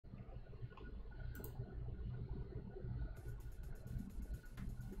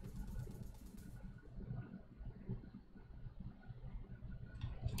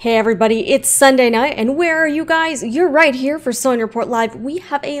Hey everybody, it's Sunday night, and where are you guys? You're right here for Sonia Report Live. We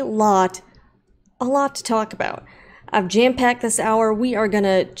have a lot to talk about. I've jam-packed this hour. We are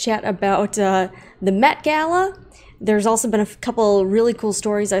gonna chat about the Met Gala. There's also been a couple really cool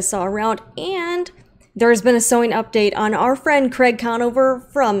stories I saw around, and there's been a sewing update on our friend Craig Conover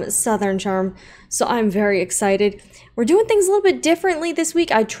from Southern Charm, so I'm very excited. We're doing things a little bit differently this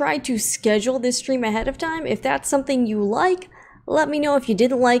week. I tried to schedule this stream ahead of time. If that's something you like, let me know. If you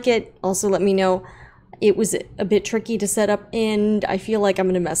didn't like it, also let me know. It was a bit tricky to set up, and I feel like I'm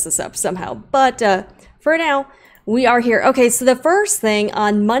going to mess this up somehow. But for now, we are here. Okay, so the first thing,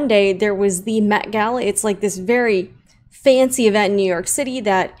 on Monday, there was the Met Gala. It's like this very fancy event in New York City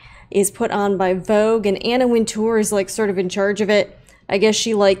that is put on by Vogue, and Anna Wintour is like sort of in charge of it. I guess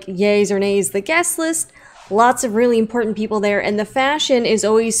she like yays or nays the guest list. Lots of really important people there, and the fashion is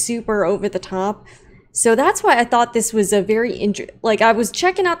always super over the top. So that's why I thought this was a very like, I was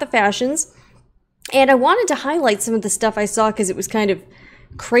checking out the fashions, and I wanted to highlight some of the stuff I saw because it was kind of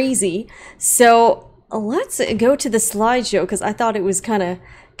crazy. So let's go to the slideshow because I thought it was kind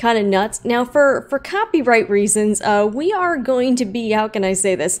of nuts. Now, for copyright reasons, we are going to be, how can I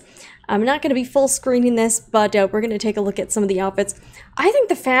say this? I'm not going to be full screening this, but we're going to take a look at some of the outfits. I think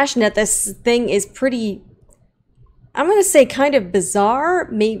the fashion at this thing is pretty, I'm going to say kind of bizarre.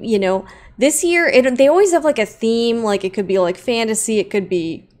 Maybe, you know, this year, they always have like a theme, like it could be like fantasy, it could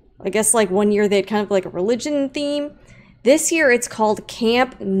be, I guess like one year they had kind of like a religion theme. This year it's called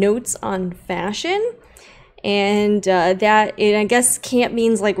Camp Notes on Fashion, and I guess camp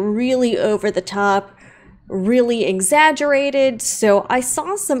means like really over the top, really exaggerated. So I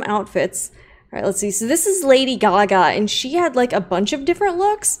saw some outfits. All right, let's see. So this is Lady Gaga, and she had like a bunch of different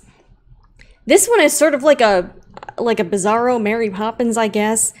looks. This one is sort of like a bizarro Mary Poppins, I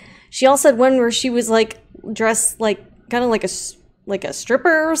guess. She also had one where she was like dressed like kind of like a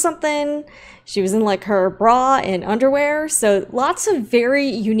stripper or something. She was in like her bra and underwear. So lots of very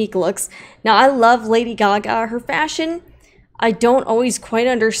unique looks. Now I love Lady Gaga. Her fashion, I don't always quite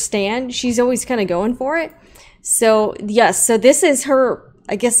understand. She's always kind of going for it. So yes, so this is her,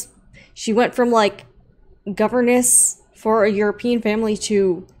 I guess she went from like governess for a European family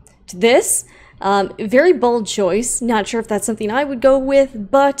to this. Very bold choice. Not sure if that's something I would go with,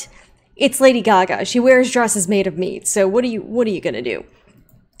 but it's Lady Gaga. She wears dresses made of meat. So what are you gonna do?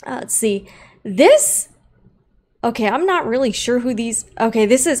 Let's see. This. Okay, I'm not really sure who these. Okay,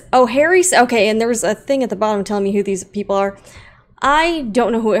 this is. Oh, Harry. Okay, and there's a thing at the bottom telling me who these people are. I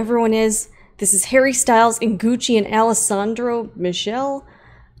don't know who everyone is. This is Harry Styles and Gucci and Alessandro Michele.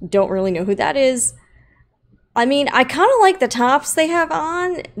 Don't really know who that is. I mean, I kind of like the tops they have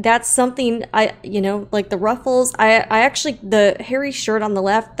on. That's something like the ruffles. I actually, the Harry shirt on the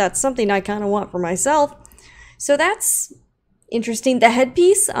left, that's something I kind of want for myself. So that's interesting. The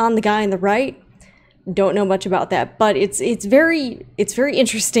headpiece on the guy on the right, don't know much about that, but it's very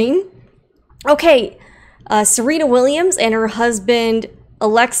interesting. Okay, Serena Williams and her husband,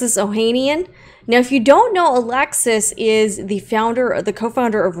 Alexis Ohanian. Now, if you don't know, Alexis is the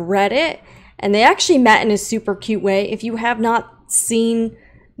co-founder of Reddit. And they actually met in a super cute way. If you have not seen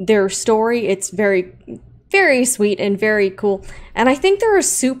their story, it's very, very sweet and very cool. And I think they're a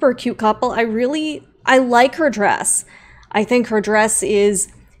super cute couple. I like her dress. I think her dress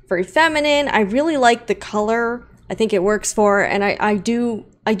is very feminine. I really like the color. I think it works for her. And I do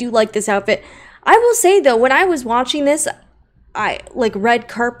like this outfit. I will say though, when I was watching this, I like red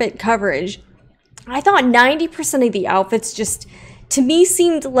carpet coverage, I thought 90% of the outfits just, to me,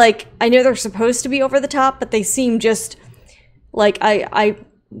 seemed like, I know they're supposed to be over the top, but they seem just like I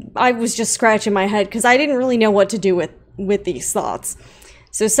was just scratching my head because I didn't really know what to do with these thoughts.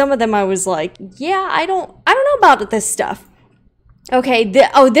 So some of them I was like, yeah, I don't know about this stuff. Okay,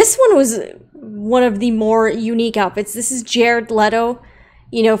 this one was one of the more unique outfits. This is Jared Leto,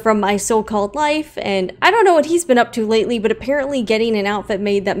 from My So-Called Life, and I don't know what he's been up to lately, but apparently getting an outfit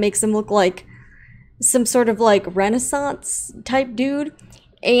made that makes him look like some sort of like Renaissance type dude.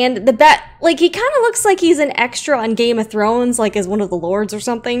 And he kind of looks like he's an extra on Game of Thrones, like as one of the lords or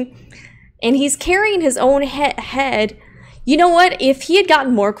something. And he's carrying his own head. You know what? If he had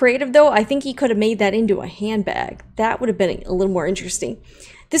gotten more creative though, I think he could have made that into a handbag. That would have been a little more interesting.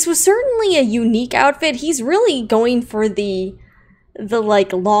 This was certainly a unique outfit. He's really going for the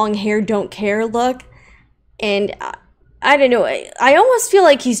like long hair, don't care look. And I don't know. I almost feel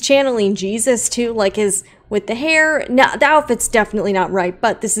like he's channeling Jesus too, like with the hair. Now the outfit's definitely not right,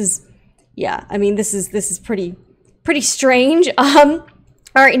 but this is, yeah. I mean, this is pretty strange. All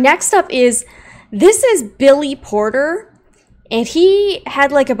right. Next up is Billy Porter, and he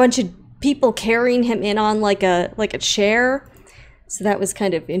had like a bunch of people carrying him in on like a chair. So that was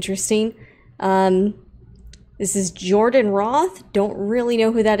kind of interesting. This is Jourdan Roth. Don't really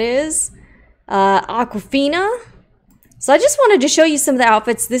know who that is. Aquafina. So I just wanted to show you some of the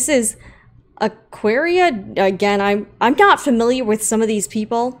outfits. This is Aquaria. Again, I'm not familiar with some of these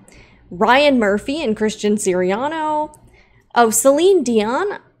people. Ryan Murphy and Christian Siriano. Oh, Celine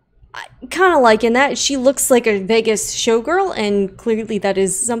Dion. Kind of liking that. She looks like a Vegas showgirl, and clearly that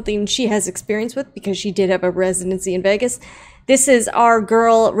is something she has experience with because she did have a residency in Vegas. This is our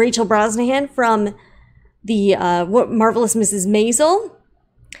girl Rachel Brosnahan from the Marvelous Mrs. Maisel.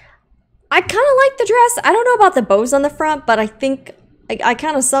 I kind of like the dress. I don't know about the bows on the front, but I think I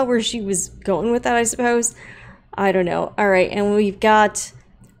kind of saw where she was going with that, I suppose. I don't know. All right, and we've got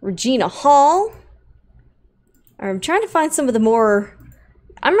Regina Hall. I'm trying to find some of the more...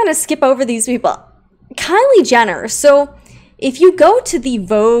 I'm going to skip over these people. Kylie Jenner. So if you go to the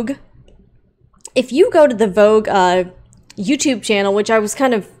Vogue, YouTube channel, which I was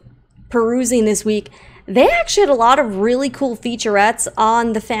kind of perusing this week, they actually had a lot of really cool featurettes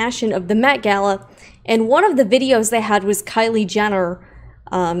on the fashion of the Met Gala. And one of the videos they had was Kylie Jenner.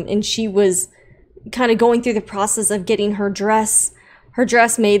 And she was kind of going through the process of getting her dress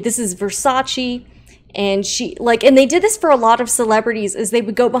made. This is Versace. And and they did this for a lot of celebrities, as they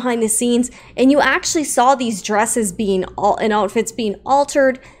would go behind the scenes and you actually saw these dresses and outfits being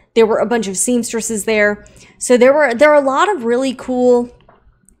altered. There were a bunch of seamstresses there. So there are a lot of really cool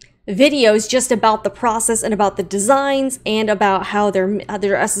videos just about the process and about the designs and about how their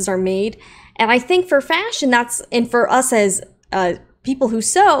dresses are made. And I think for fashion, and for us as people who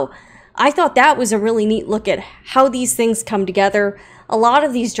sew, I thought that was a really neat look at how these things come together. A lot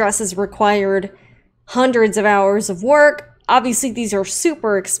of these dresses required hundreds of hours of work. Obviously, these are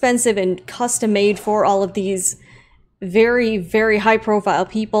super expensive and custom made for all of these very, very high profile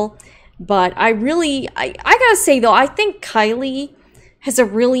people. But I gotta say though, I think Kylie has a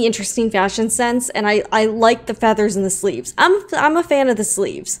really interesting fashion sense, and I like the feathers in the sleeves. I'm a fan of the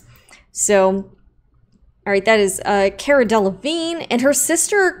sleeves. So, all right, that is Cara Delevingne, and her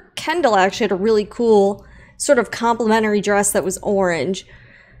sister Kendall actually had a really cool sort of complimentary dress that was orange.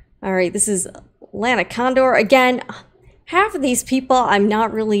 All right, this is Lana Condor. Again, half of these people, I'm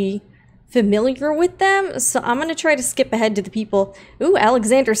not really familiar with them, so I'm going to try to skip ahead to the people. Ooh,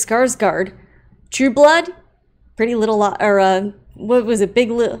 Alexander Skarsgård. True Blood? Pretty Little Lot, or, what was it?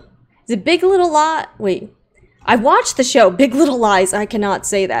 Is it Big Little Lot? Wait. I watched the show, Big Little Lies. I cannot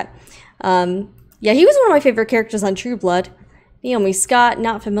say that. Yeah, he was one of my favorite characters on True Blood. Naomi Scott,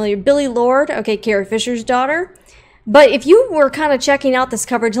 not familiar. Billie Lourd, okay, Carrie Fisher's daughter. But if you were kind of checking out this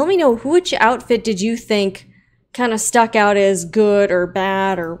coverage, let me know which outfit did you think kind of stuck out as good or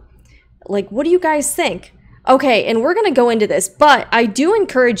bad, or like, what do you guys think? Okay, and we're going to go into this, but I do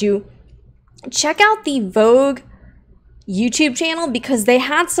encourage you, check out the Vogue YouTube channel because they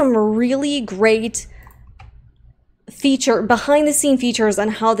had some really great behind the scene features on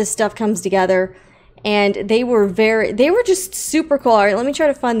how this stuff comes together. And they were just super cool. All right, let me try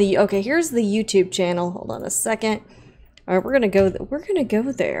to find okay, here's the YouTube channel. Hold on a second. All right, we're going to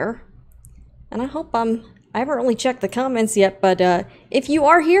go there. And I hope I haven't really checked the comments yet, but if you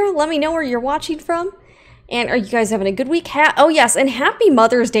are here, let me know where you're watching from. And are you guys having a good week? Oh yes, and happy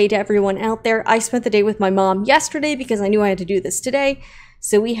Mother's Day to everyone out there. I spent the day with my mom yesterday because I knew I had to do this today.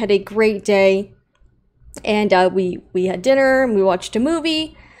 So we had a great day. And we had dinner and we watched a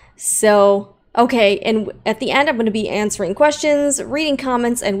movie. So okay, and at the end, I'm going to be answering questions, reading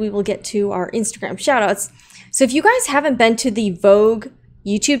comments, and we will get to our Instagram shoutouts. So if you guys haven't been to the Vogue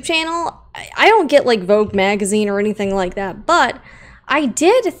YouTube channel, I don't get like Vogue magazine or anything like that, but I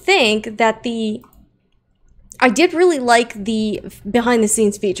did think that I did really like the behind the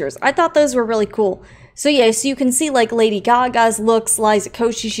scenes features. I thought those were really cool. So yeah, so you can see like Lady Gaga's looks, Liza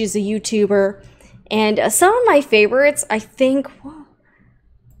Koshy, she's a YouTuber, and some of my favorites, I think,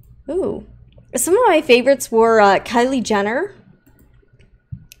 some of my favorites were Kylie Jenner,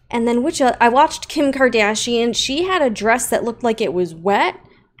 and then I watched Kim Kardashian. She had a dress that looked like it was wet,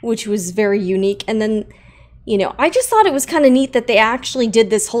 which was very unique. And then, you know, I just thought it was kind of neat that they actually did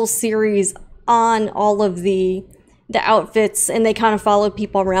this whole series on all of the outfits, and they kind of followed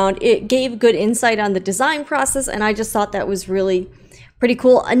people around. It gave good insight on the design process, and I just thought that was really pretty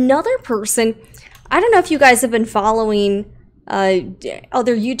cool. Another person, I don't know if you guys have been following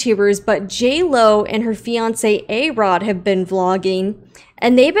other YouTubers, but J-Lo and her fiance A-Rod have been vlogging,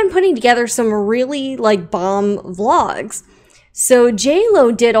 and they've been putting together some really like bomb vlogs. So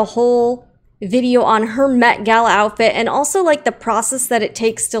J-Lo did a whole video on her Met Gala outfit, and also like the process that it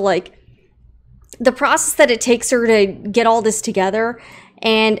takes her to get all this together.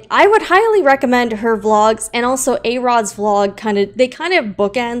 And I would highly recommend her vlogs, and also A-Rod's vlog. They kind of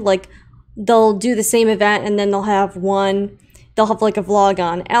bookend, like they'll do the same event and then they'll have like a vlog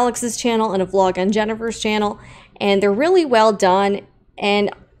on Alex's channel and a vlog on Jennifer's channel, and they're really well done.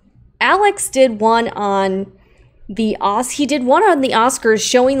 And Alex did one on the Oscars,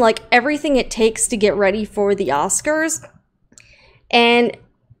 showing like everything it takes to get ready for the Oscars. And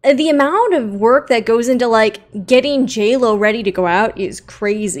the amount of work that goes into like getting J-Lo ready to go out is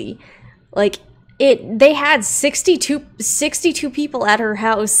crazy. Like they had 62 people at her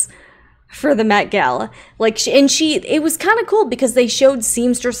house for the Met Gala. Like, it was kind of cool because they showed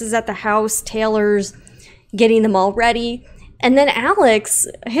seamstresses at the house, tailors, getting them all ready. And then Alex,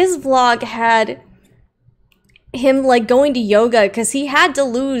 his vlog had him like going to yoga because he had to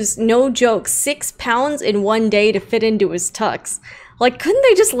lose, no joke, 6 pounds in one day to fit into his tux. Like, couldn't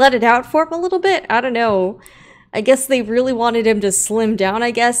they just let it out for him a little bit? I don't know. I guess they really wanted him to slim down,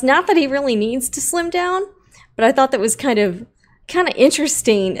 I guess. Not that he really needs to slim down, but I thought that was kind of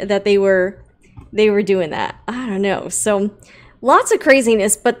interesting that they were doing that. I don't know. So lots of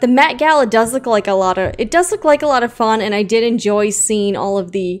craziness, but the Met Gala does look like a lot of fun, and I did enjoy seeing all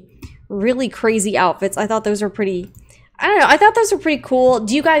of the really crazy outfits. I thought those were pretty, I don't know, I thought those were pretty cool.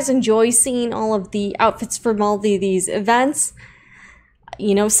 Do you guys enjoy seeing all of the outfits from all these events?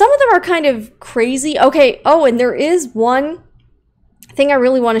 You know, some of them are kind of crazy. Okay, oh, and there is one thing I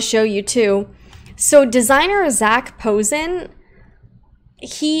really want to show you too. So designer Zac Posen,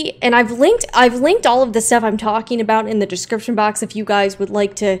 I've linked all of the stuff I'm talking about in the description box if you guys would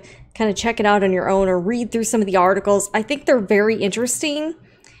like to kind of check it out on your own or read through some of the articles. I think they're very interesting,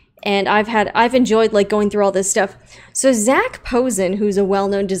 and I've enjoyed like going through all this stuff. So Zac Posen, who's a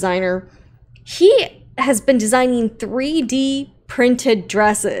well-known designer, he has been designing 3D printed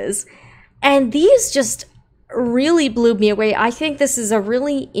dresses, and these just really blew me away. I think this is a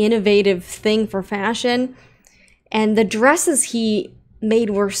really innovative thing for fashion, and the dresses he made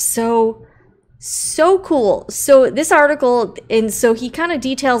were so cool. So this article, and so he kind of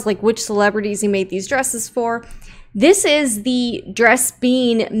details like which celebrities he made these dresses for. This is the dress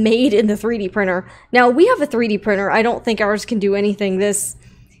being made in the 3D printer. Now, we have a 3D printer. I don't think ours can do anything this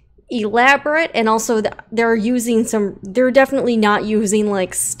elaborate, and also they're definitely not using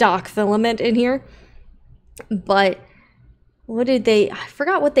like stock filament in here. But I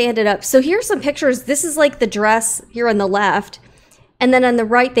forgot what they ended up. So here's some pictures. This is like the dress here on the left, and then on the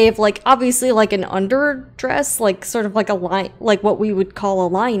right they have like obviously like an underdress, like sort of like a line, like what we would call a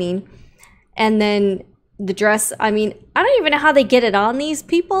lining. And then the dress, I mean, I don't even know how they get it on these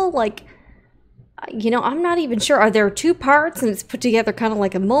people. Like, you know, I'm not even sure. Are there 2 parts and it's put together kind of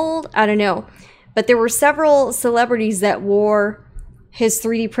like a mold? I don't know. But there were several celebrities that wore his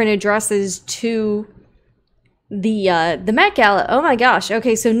 3D printed dresses to the Met Gala. Oh my gosh.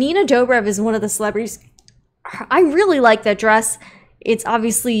 Okay, so Nina Dobrev is one of the celebrities. I really like that dress. It's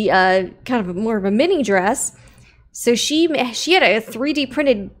obviously kind of more of a mini dress. So she had a 3D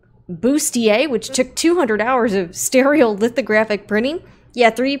printed bustier, which took 200 hours of stereolithographic printing.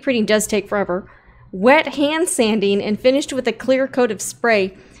 Yeah, 3D printing does take forever. Wet hand sanding and finished with a clear coat of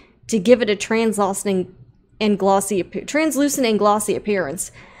spray to give it a translucent and glossy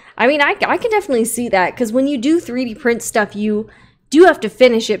appearance. I mean, I can definitely see that, because when you do 3D print stuff, you do have to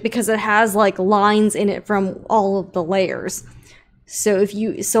finish it because it has like lines in it from all of the layers. So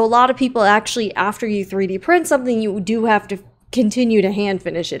a lot of people actually, after you 3D print something, you do have to continue to hand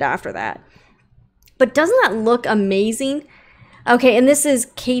finish it after that. But doesn't that look amazing? Okay, and this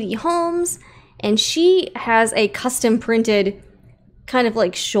is Katie Holmes, and she has a custom printed kind of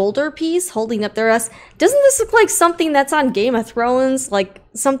like shoulder piece holding up their dress. Doesn't this look like something that's on Game of Thrones? Like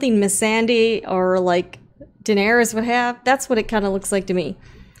something Missandei or like Daenerys would have? That's what it kind of looks like to me.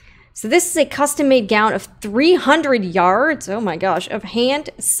 So this is a custom-made gown of 300 yards, oh my gosh, of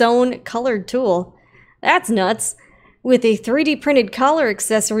hand-sewn colored tulle. That's nuts. With a 3D printed collar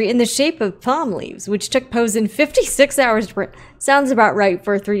accessory in the shape of palm leaves, which took Posen 56 hours to print. Sounds about right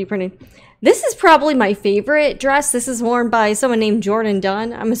for 3D printing. This is probably my favorite dress. This is worn by someone named Jourdan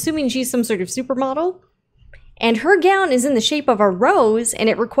Dunn. I'm assuming she's some sort of supermodel. And her gown is in the shape of a rose, and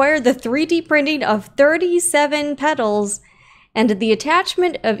it required the 3D printing of 37 petals and the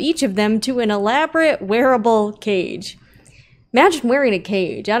attachment of each of them to an elaborate wearable cage. Imagine wearing a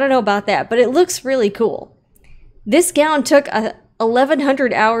cage. I don't know about that, but it looks really cool. This gown took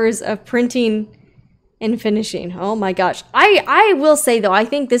 1,100 hours of printing and finishing. Oh my gosh. I will say though, I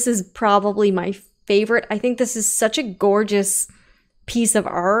think this is probably my favorite. I think this is such a gorgeous piece of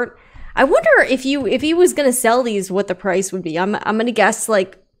art. I wonder if he was gonna sell these, what the price would be. I'm gonna guess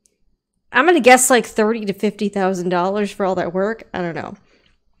like $30,000 to $50,000 for all that work. I don't know.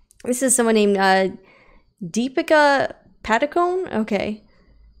 This is someone named Deepika Padukone. Okay.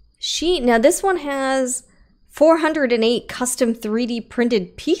 Now this one has 408 custom 3D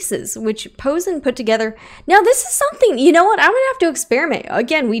printed pieces, which Posen put together. Now this is something, you know what? I'm gonna have to experiment.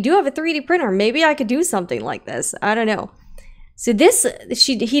 Again, we do have a 3D printer. Maybe I could do something like this. I don't know. So this,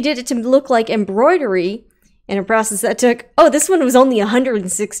 he did it to look like embroidery in a process that took, oh, this one was only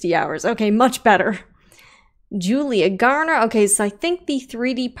 160 hours. Okay, much better. Julia Garner. Okay, so I think the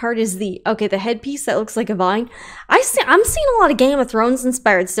 3D part is the headpiece that looks like a vine. I'm seeing a lot of Game of Thrones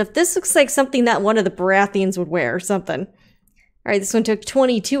inspired stuff. This looks like something that one of the Baratheons would wear or something. All right, this one took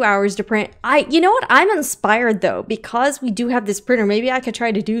 22 hours to print. You know what? I'm inspired though, because we do have this printer. Maybe I could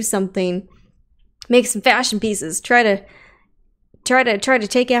try to do something, make some fashion pieces, try to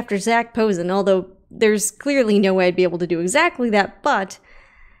take after Zac Posen, although there's clearly no way I'd be able to do exactly that, but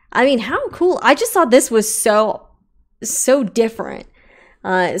I mean, how cool. I just thought this was so different.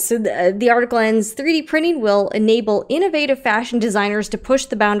 So the article ends, 3D printing will enable innovative fashion designers to push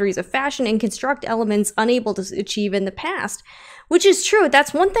the boundaries of fashion and construct elements unable to achieve in the past, which is true.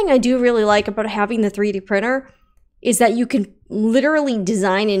 That's one thing I do really like about having the 3D printer, is that you can literally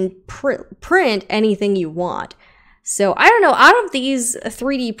design and print anything you want. So I don't know, out of these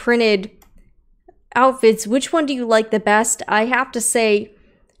 3D printed outfits, which one do you like the best? I have to say,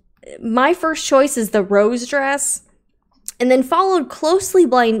 my first choice is the rose dress, and then followed closely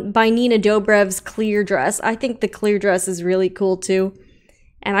by Nina Dobrev's clear dress. I think the clear dress is really cool too.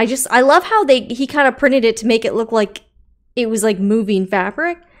 And I love how he kind of printed it to make it look like it was like moving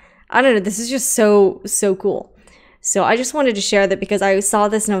fabric. I don't know, this is just so cool. So I just wanted to share that because I saw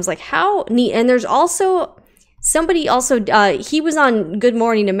this and I was like, how neat. And there's also somebody he was on Good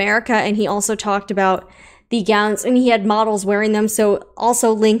Morning America, and he also talked about the gowns, and he had models wearing them. So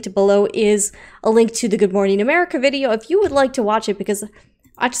also linked below is a link to the Good Morning America video if you would like to watch it, because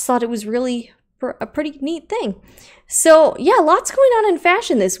I just thought it was really a pretty neat thing. So yeah, lots going on in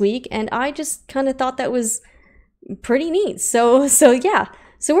fashion this week, and I just kind of thought that was pretty neat. So yeah,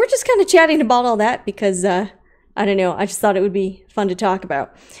 so we're just kind of chatting about all that because I don't know, I just thought it would be fun to talk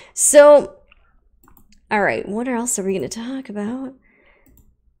about. So all right, what else are we going to talk about?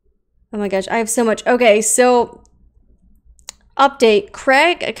 Oh my gosh, I have so much. Okay, so update,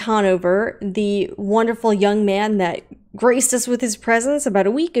 Craig Conover, the wonderful young man that graced us with his presence about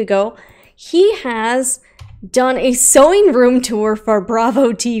a week ago, he has done a sewing room tour for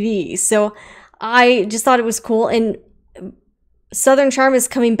Bravo TV. So I just thought it was cool. And Southern Charm is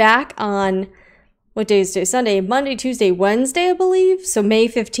coming back on, what day is today? Sunday, Monday, Tuesday, Wednesday, I believe. So May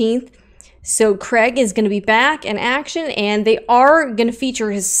 15th. So Craig is going to be back in action, and they are going to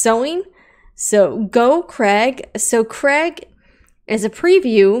feature his sewing. So go Craig. So Craig, as a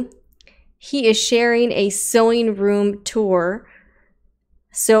preview, he is sharing a sewing room tour.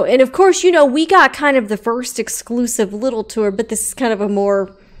 So, and of course, you know, we got kind of the first exclusive little tour, but this is kind of a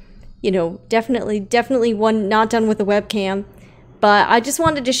more, you know, definitely one not done with a webcam. But I just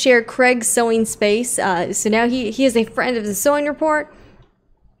wanted to share Craig's sewing space. So now he is a friend of the Sewing Report.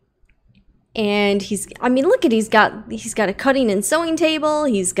 And look at, he's got a cutting and sewing table.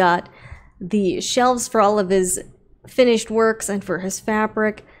 He's got the shelves for all of his finished works and for his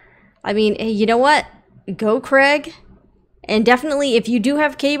fabric. I mean, hey, you know what? Go Craig. And definitely, if you do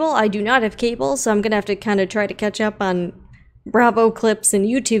have cable, I do not have cable, so I'm gonna have to kind of try to catch up on Bravo clips and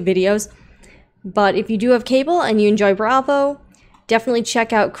YouTube videos. But if you do have cable and you enjoy Bravo, definitely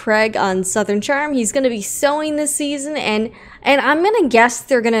check out Craig on Southern Charm. He's going to be sewing this season, and I'm going to guess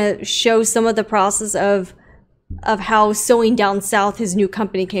they're going to show some of the process of how Sewing Down South, his new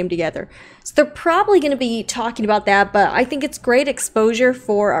company, came together. So they're probably going to be talking about that, but I think it's great exposure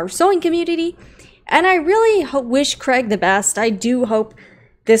for our sewing community, and I really wish Craig the best. I do hope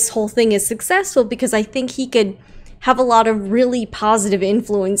this whole thing is successful, because I think he could have a lot of really positive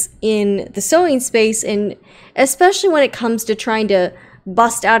influence in the sewing space, and especially when it comes to trying to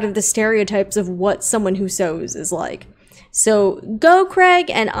bust out of the stereotypes of what someone who sews is like. So go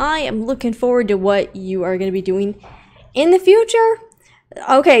Craig, and I am looking forward to what you are going to be doing in the future.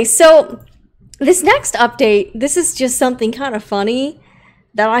 Okay, so this next update, this is just something kind of funny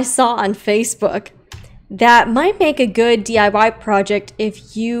that I saw on Facebook that might make a good DIY project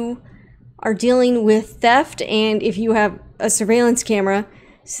if you are dealing with theft and if you have a surveillance camera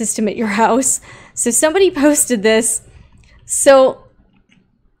system at your house. So somebody posted this. So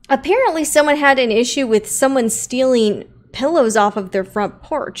apparently someone had an issue with someone stealing pillows off of their front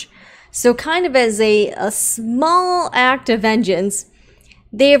porch. So kind of as a small act of vengeance,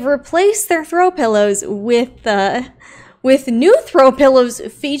 they have replaced their throw pillows with new throw pillows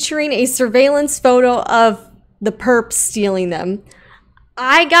featuring a surveillance photo of the perp stealing them.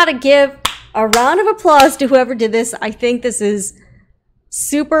 I gotta give a round of applause to whoever did this. I think this is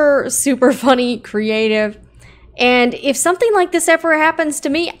super, super funny, creative. And if something like this ever happens to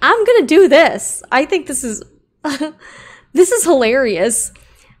me, I'm gonna do this. I think this is this is hilarious.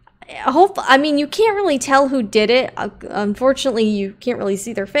 I mean, you can't really tell who did it. Unfortunately, you can't really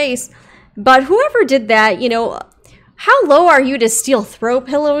see their face. But whoever did that, you know, how low are you to steal throw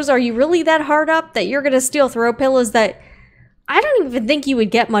pillows? Are you really that hard up that you're gonna steal throw pillows that I don't even think you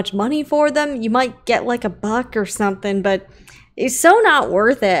would get much money for them? You might get like $1 or something, but it's so not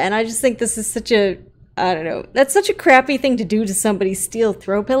worth it. And I just think this is such a, I don't know, that's such a crappy thing to do to somebody, steal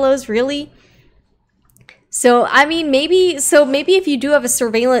throw pillows, really? So, I mean, maybe if you do have a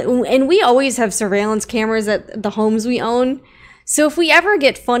surveillance, and we always have surveillance cameras at the homes we own. So if we ever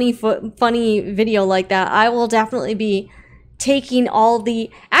get funny video like that, I will definitely be taking all the,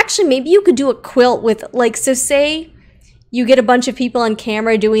 actually, maybe you could do a quilt with, like, so say you get a bunch of people on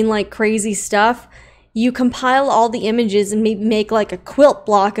camera doing like crazy stuff. You compile all the images and maybe make like a quilt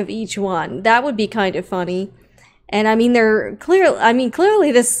block of each one. That would be kind of funny. And I mean,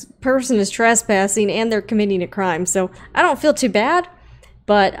 clearly this person is trespassing and they're committing a crime. So I don't feel too bad,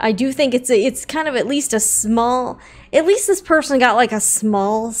 but I do think it's kind of at least this person got like a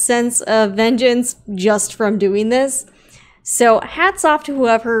small sense of vengeance just from doing this. So hats off to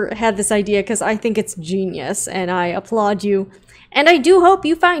whoever had this idea, because I think it's genius and I applaud you. And I do hope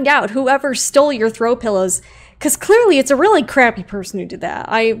you find out whoever stole your throw pillows, because clearly it's a really crappy person who did that.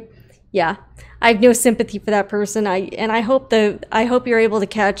 Yeah, I have no sympathy for that person. I hope you're able to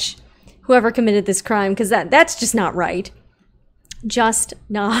catch whoever committed this crime, because that's just not right. Just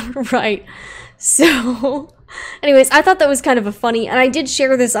not right. So, anyways, I thought that was kind of a funny, and I did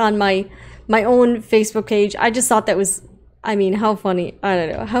share this on my own Facebook page. I just thought that was, I mean, how funny. I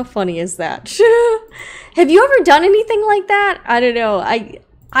don't know. How funny is that? Have you ever done anything like that? I don't know.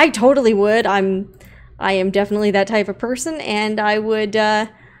 I totally would. I am definitely that type of person, and I would, yeah,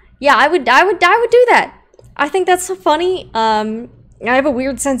 I would do that. I think that's so funny. I have a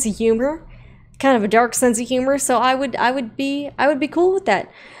weird sense of humor, kind of a dark sense of humor, so I would be cool with that.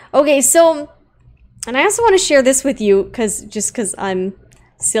 Okay, so, and I also want to share this with you, because I'm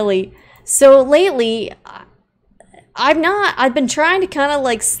silly. So lately, I've been trying to kind of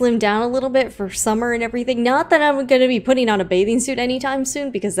like slim down a little bit for summer and everything. Not that I'm going to be putting on a bathing suit anytime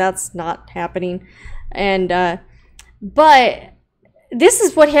soon, because that's not happening. And, but this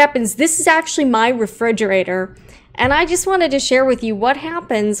is what happens. This is actually my refrigerator. And I just wanted to share with you what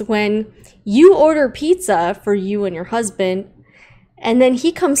happens when you order pizza for you and your husband, and then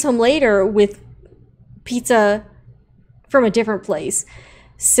he comes home later with pizza from a different place.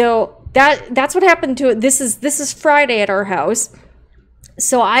 So that's what happened to it. This is Friday at our house.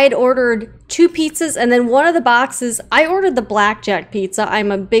 So I had ordered 2 pizzas, and then one of the boxes, I ordered the blackjack pizza.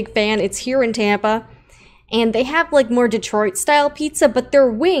 I'm a big fan. It's here in Tampa, and they have like more Detroit style pizza, but their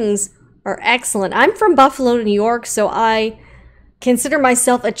wings are excellent. I'm from Buffalo, New York, so I consider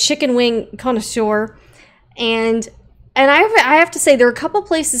myself a chicken wing connoisseur, and I have to say there are a couple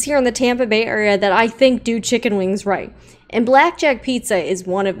places here in the Tampa Bay area that I think do chicken wings right. And Blackjack Pizza is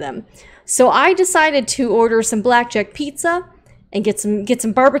one of them. So I decided to order some Blackjack Pizza and get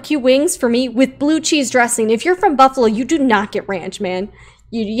some barbecue wings for me with blue cheese dressing. If you're from Buffalo, you do not get ranch, man.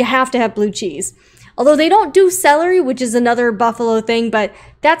 You have to have blue cheese. Although they don't do celery, which is another Buffalo thing, but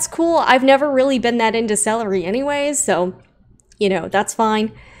that's cool. I've never really been that into celery anyways, so, you know, that's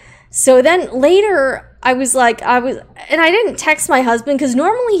fine. So then later, I didn't text my husband, because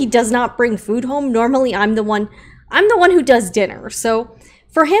normally he does not bring food home. Normally I'm the one who does dinner. So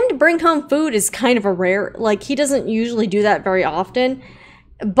for him to bring home food is kind of a rare, like, he doesn't usually do that very often.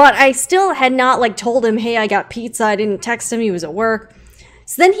 But I still had not like told him, hey, I got pizza. I didn't text him. He was at work.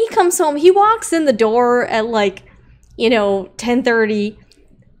 So then he comes home. He walks in the door at like, 10:30,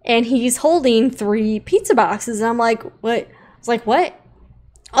 and he's holding 3 pizza boxes. And I'm like, what? I was like, what?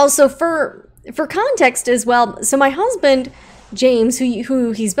 Also, for context as well, so my husband, James,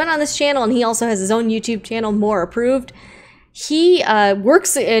 who he's been on this channel, and he also has his own YouTube channel, More Approved. He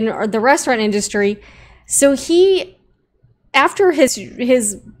works in the restaurant industry. So he, after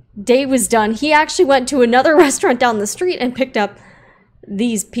his day was done, he actually went to another restaurant down the street and picked up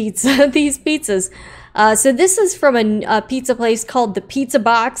these pizzas. So this is from a pizza place called the Pizza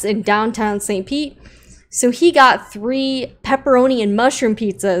Box in downtown St. Pete. So he got 3 pepperoni and mushroom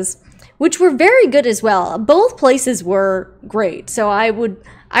pizzas, which were very good as well. Both places were great. So I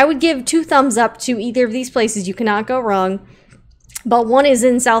would give 2 thumbs up to either of these places. You cannot go wrong. But one is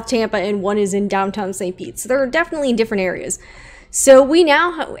in South Tampa and one is in downtown St. Pete. So they're definitely in different areas. So we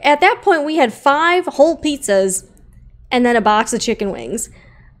now, at that point, we had 5 whole pizzas and then a box of chicken wings.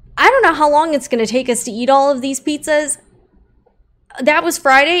 I don't know how long it's going to take us to eat all of these pizzas. That was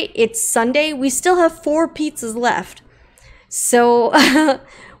Friday. It's Sunday. We still have 4 pizzas left. So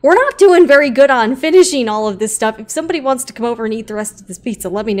we're not doing very good on finishing all of this stuff. If somebody wants to come over and eat the rest of this pizza,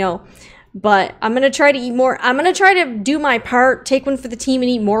 let me know. But I'm going to try to eat more. I'm going to try to do my part, take one for the team, and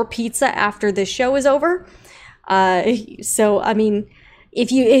eat more pizza after this show is over. So, I mean,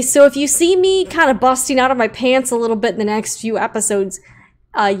 if you see me kind of busting out of my pants a little bit in the next few episodes,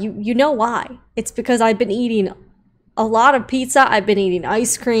 you know why. It's because I've been eating a lot of pizza. I've been eating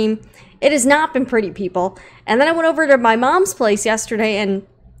ice cream. It has not been pretty, people. And then I went over to my mom's place yesterday, and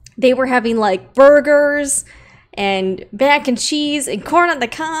they were having like burgers and mac and cheese and corn on the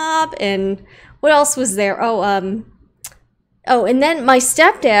cob, and what else was there? Oh, and then my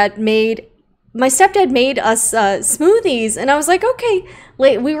stepdad made us smoothies, and I was like, okay,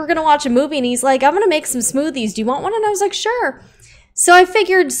 we were gonna watch a movie, and he's like, I'm gonna make some smoothies. Do you want one? And I was like, sure. So I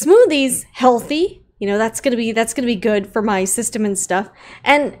figured smoothies, healthy, you know, that's gonna be good for my system and stuff.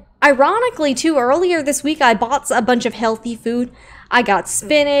 And ironically, too, earlier this week I bought a bunch of healthy food. I got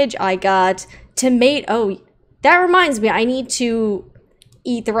spinach. I got tomato. Oh, that reminds me, I need to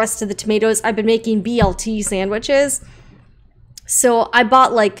eat the rest of the tomatoes. I've been making BLT sandwiches. So I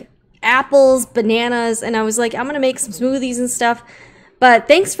bought like apples, bananas, and I was like, I'm going to make some smoothies and stuff. But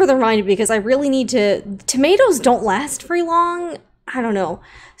thanks for the reminder, because I really need to... Tomatoes don't last very long. I don't know.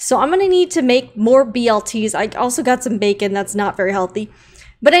 So I'm going to need to make more BLTs. I also got some bacon. That's not very healthy.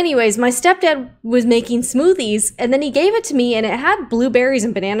 But anyways, my stepdad was making smoothies, and then he gave it to me, and it had blueberries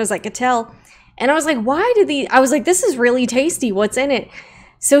and bananas, I could tell. And I was like, I was like, this is really tasty. What's in it?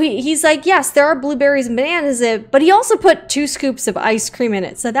 So he's like, yes, there are blueberries and bananas in it, but he also put 2 scoops of ice cream in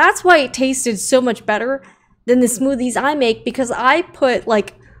it. So that's why it tasted so much better than the smoothies I make, because I put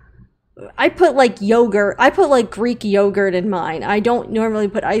like yogurt. I put like Greek yogurt in mine. I don't normally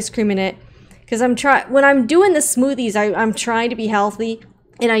put ice cream in it, because when I'm doing the smoothies, I'm trying to be healthy,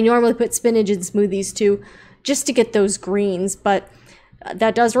 and I normally put spinach in smoothies too, just to get those greens. But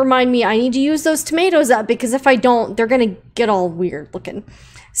that does remind me, I need to use those tomatoes up, because if I don't, they're going to get all weird looking.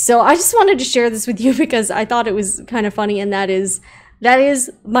 So I just wanted to share this with you because I thought it was kind of funny, and that is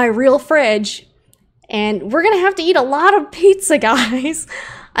my real fridge. And we're going to have to eat a lot of pizza, guys.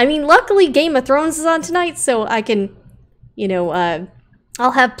 I mean, luckily Game of Thrones is on tonight, so I can, you know,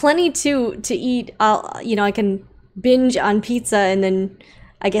 I'll have plenty to eat. I can binge on pizza and then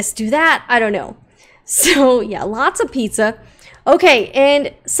I guess do that. I don't know. So yeah, lots of pizza. Okay,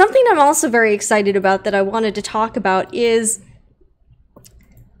 and something I'm also very excited about that I wanted to talk about is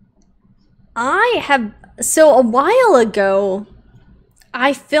so a while ago,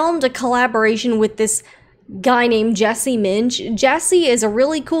 I filmed a collaboration with this guy named Jesse Muench. Jesse is a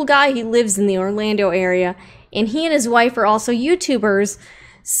really cool guy. He lives in the Orlando area, and he and his wife are also YouTubers.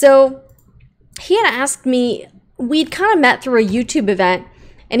 So he had asked me, we'd kind of met through a YouTube event,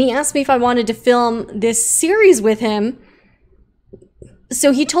 and he asked me if I wanted to film this series with him.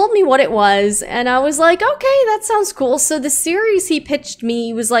 So he told me what it was, and I was like, okay, that sounds cool. So the series he pitched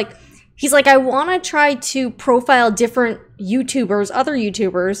me was like, he's like, I want to try to profile different YouTubers, other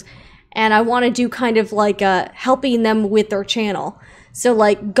YouTubers, and I want to do kind of like helping them with their channel. So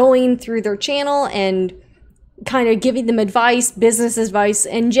like going through their channel and kind of giving them advice, business advice.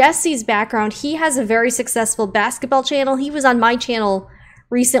 And Jesse's background, he has a very successful basketball channel. He was on my channel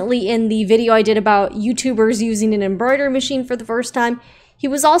recently in the video I did about YouTubers using an embroidery machine for the first time. He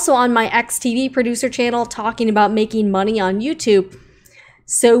was also on my XTV producer channel talking about making money on YouTube.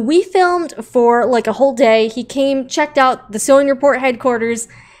 So we filmed for like a whole day. He came, checked out the Sewing Report headquarters,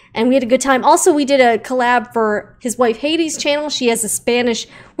 and we had a good time. Also, we did a collab for his wife Heidi's channel. She has a Spanish...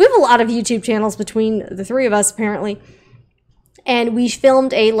 We have a lot of YouTube channels between the 3 of us, apparently. And we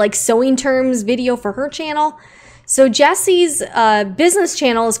filmed a like sewing terms video for her channel. So Jesse's business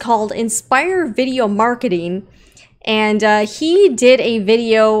channel is called Inspire Video Marketing. And he did a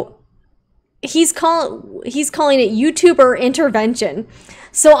video... He's calling it YouTuber Intervention.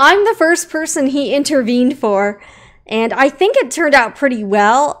 So I'm the first person he intervened for, and I think it turned out pretty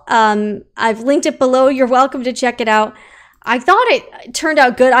well. I've linked it below. You're welcome to check it out. I thought it turned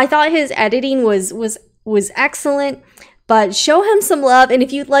out good. I thought his editing was excellent, but show him some love. And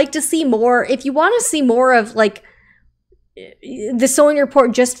if you'd like to see more, if you want to see more of like the Sewing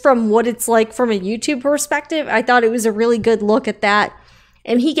Report just from what it's like from a YouTube perspective, I thought it was a really good look at that.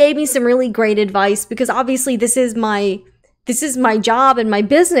 And he gave me some really great advice, because obviously this is my job and my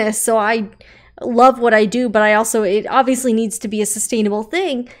business, so I love what I do, but it obviously needs to be a sustainable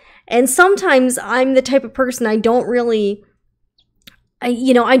thing. And sometimes I'm the type of person I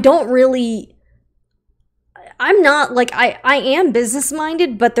I'm not like I am business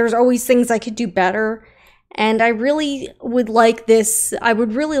minded, but there's always things I could do better. And I really would like this. I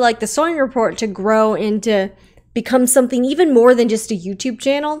would really like the Sewing Report to grow into become something even more than just a YouTube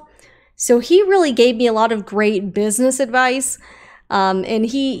channel. So he really gave me a lot of great business advice. And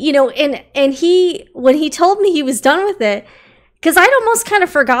he, you know, and he, when he told me he was done with it, because I'd almost kind of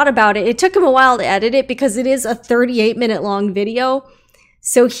forgot about it. It took him a while to edit it because it is a 38-minute long video.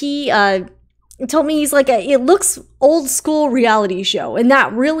 So he told me, he's like, it looks old school reality show. And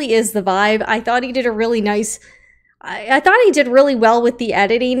that really is the vibe. I thought he did a really nice, I thought he did really well with the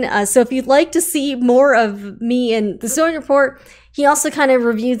editing. So if you'd like to see more of me and the Sewing Report, he also kind of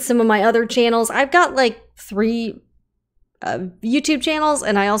reviewed some of my other channels. I've got like 3 YouTube channels,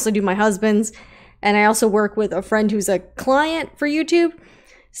 and I also do my husband's. And I also work with a friend who's a client for YouTube.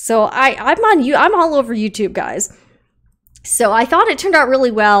 So I'm all over YouTube, guys. So I thought it turned out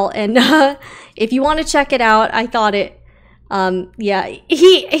really well. And if you want to check it out, I thought it, yeah,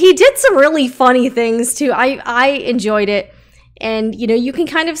 he did some really funny things too. I enjoyed it. And, you know, you can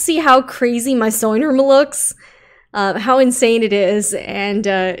kind of see how crazy my sewing room looks, how insane it is. And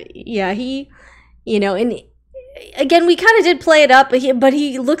yeah, he, you know, and again, we kind of did play it up, but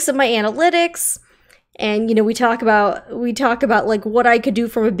he looks at my analytics. And, you know, we talk about like what I could do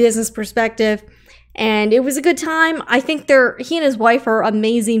from a business perspective. And it was a good time. I think he and his wife are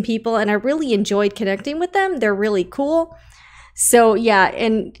amazing people, and I really enjoyed connecting with them. They're really cool. So yeah,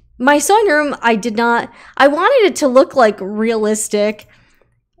 and my sewing room, I wanted it to look like realistic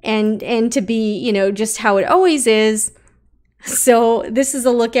and to be, you know, just how it always is. So this is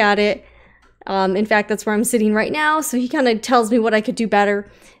a look at it. In fact, that's where I'm sitting right now. So he kind of tells me what I could do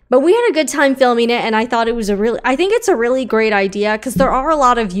better. But we had a good time filming it, and I thought it was I think it's a really great idea, because there are a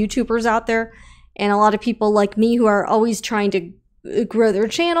lot of YouTubers out there and a lot of people like me who are always trying to grow their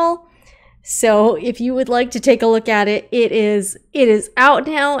channel. So if you would like to take a look at it, it is out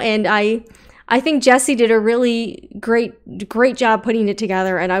now, and I think Jesse did a really great job putting it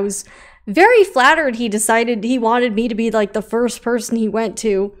together, and I was very flattered he decided he wanted me to be like the first person he went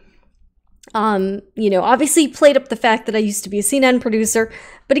to. You know, obviously played up the fact that I used to be a CNN producer,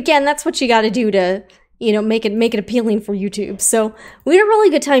 but again, that's what you got to do to, you know, make it appealing for YouTube. So we had a really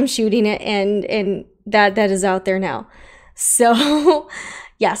good time shooting it, and that is out there now. So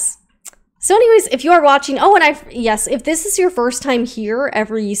yes. So anyways, if you are watching, yes, if this is your first time here,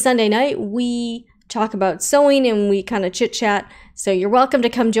 every Sunday night, we talk about sewing and we kind of chit chat. So you're welcome to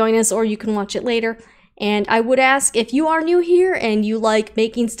come join us, or you can watch it later. And I would ask, if you are new here and you like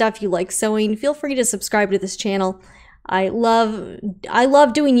making stuff, you like sewing, feel free to subscribe to this channel. I love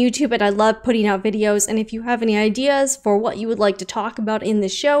doing YouTube, and I love putting out videos. And if you have any ideas for what you would like to talk about in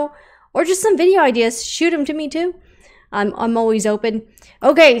this show, or just some video ideas, shoot them to me too. I'm always open.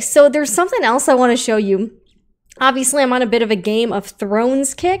 Okay, so there's something else I want to show you. Obviously, I'm on a bit of a Game of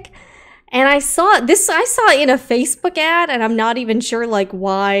Thrones kick. And I saw it in a Facebook ad, and I'm not even sure like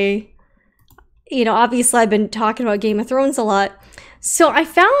why. You know, obviously I've been talking about Game of Thrones a lot. So I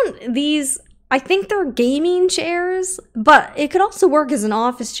found these, I think they're gaming chairs, but it could also work as an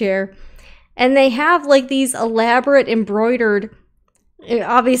office chair. And they have like these elaborate embroidered,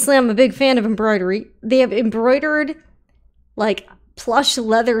 obviously I'm a big fan of embroidery. They have embroidered like plush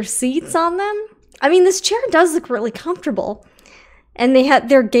leather seats on them. I mean, this chair does look really comfortable. And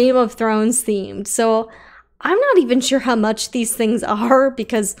they're Game of Thrones themed. So I'm not even sure how much these things are,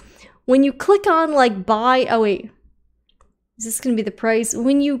 because when you click on like buy, oh wait, is this gonna be the price?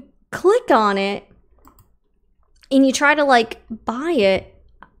 When you click on it and you try to like buy it,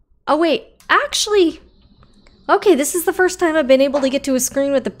 oh wait, actually, okay, this is the first time I've been able to get to a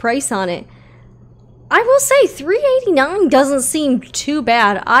screen with the price on it. I will say $3.89 doesn't seem too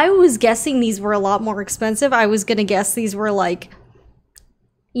bad. I was guessing these were a lot more expensive. I was gonna guess these were like,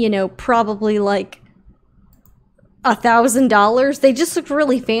 you know, probably like $1,000. They just look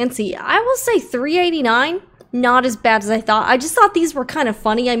really fancy. I will say $3.89, not as bad as I thought. I just thought these were kind of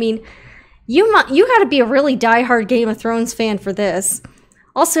funny. I mean, you got to be a really diehard Game of Thrones fan for this.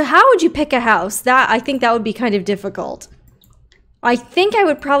 Also, how would you pick a house? I think that would be kind of difficult. I think I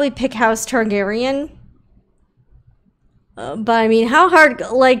would probably pick House Targaryen. But I mean, how hard,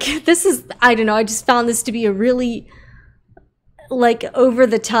 like, this is, I don't know, I just found this to be a really, like,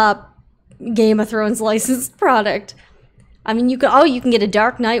 over-the-top Game of Thrones licensed product. I mean, you can get a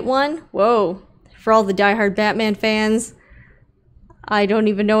Dark Knight one. Whoa. For all the diehard Batman fans. I don't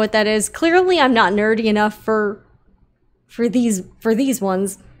even know what that is. Clearly, I'm not nerdy enough for these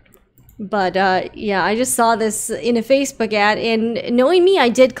ones. But yeah, I just saw this in a Facebook ad, and knowing me, I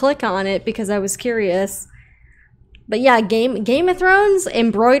did click on it because I was curious. But yeah, Game of Thrones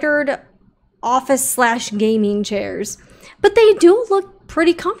embroidered office slash gaming chairs. But they do look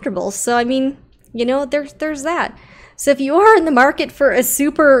pretty comfortable. So, I mean, you know, there's that. So if you are in the market for a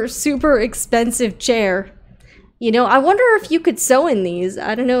super, super expensive chair, you know, I wonder if you could sew in these.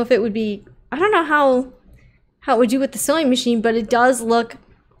 I don't know if it would be, I don't know how it would do with the sewing machine, but it does look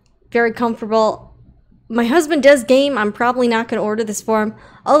very comfortable. My husband does game. I'm probably not going to order this for him.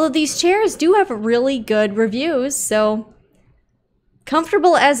 Although these chairs do have really good reviews, so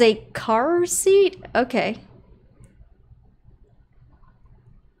comfortable as a car seat? Okay.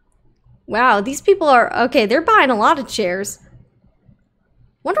 Wow, these people are, okay, they're buying a lot of chairs.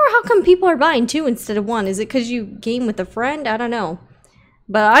 Wonder how come people are buying two instead of one. Is it because you game with a friend? I don't know.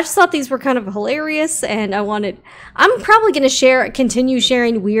 But I just thought these were kind of hilarious, and I'm probably going to continue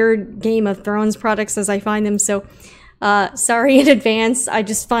sharing weird Game of Thrones products as I find them, so sorry in advance. I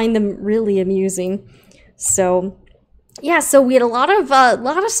just find them really amusing. So yeah, so we had a lot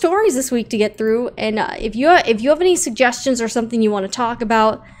of stories this week to get through, and if you have any suggestions or something you want to talk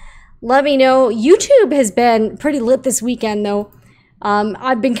about, let me know. YouTube has been pretty lit this weekend, though.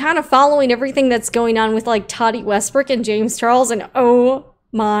 I've been kind of following everything that's going on with like Toddy Westbrook and James Charles, and oh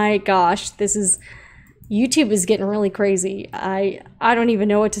my gosh, YouTube is getting really crazy. I don't even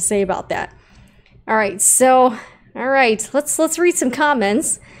know what to say about that. All right, let's read some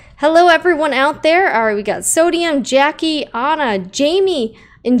comments. Hello everyone out there. All right, we got Sodium, Jackie, Anna, Jamie,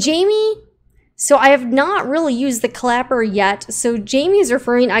 and Jamie. So I have not really used the clapper yet. So Jamie's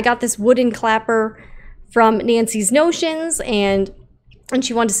referring, I got this wooden clapper from Nancy's Notions, and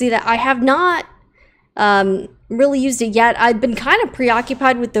she wanted to see that. I have not really used it yet. I've been kind of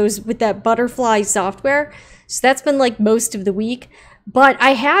preoccupied with that butterfly software, so that's been like most of the week. But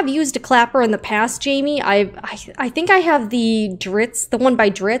I have used a clapper in the past, Jamie. I think I have the Dritz, the one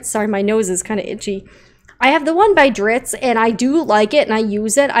by Dritz. Sorry, my nose is kind of itchy. I have the one by Dritz, and I do like it, and I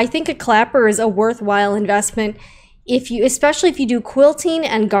use it. I think a clapper is a worthwhile investment, especially if you do quilting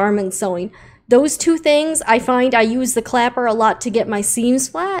and garment sewing. Those two things, I find I use the clapper a lot to get my seams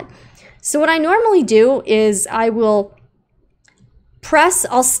flat. So what I normally do is I will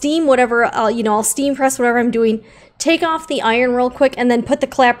I'll steam whatever, I'll steam press whatever I'm doing, take off the iron real quick, and then put the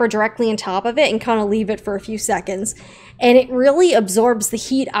clapper directly on top of it and kind of leave it for a few seconds. And it really absorbs the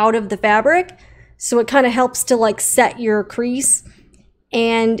heat out of the fabric, so it kind of helps to like set your crease.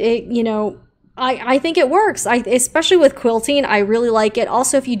 And it, I think it works. Especially with quilting, I really like it.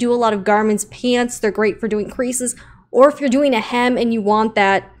 Also, if you do a lot of garments, pants, they're great for doing creases. Or if you're doing a hem and you want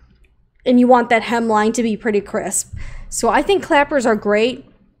that hemline to be pretty crisp. So I think clappers are great,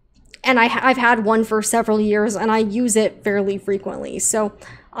 and I've had one for several years, and I use it fairly frequently. So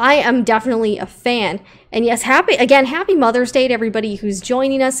I am definitely a fan. And yes, happy Mother's Day to everybody who's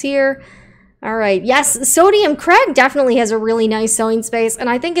joining us here. All right, yes, Sodium Craig definitely has a really nice sewing space, and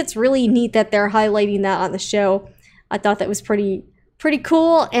I think it's really neat that they're highlighting that on the show. I thought that was pretty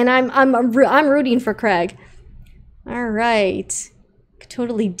cool, and I'm rooting for Craig. All right,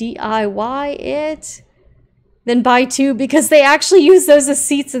 totally DIY it, then buy two because they actually use those as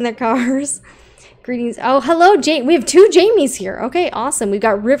seats in their cars. Greetings. Oh, hello, Jane. We have two Jamies here. Okay, awesome. We've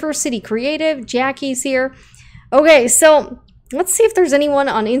got River City Creative. Jackie's here. Okay, so let's see if there's anyone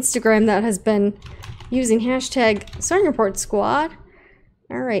on Instagram that has been using hashtag Sewing Report Squad.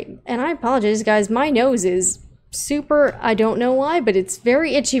 All right, and I apologize, guys. My nose is super, I don't know why, but it's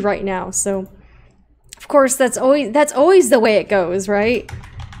very itchy right now. So, of course, that's always the way it goes, right?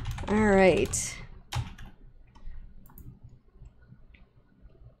 All right.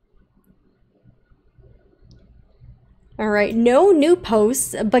 All right, no new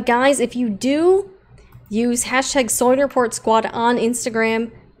posts, but guys, if you do use hashtag Sewing Report Squad on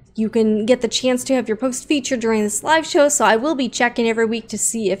Instagram, you can get the chance to have your post featured during this live show. So I will be checking every week to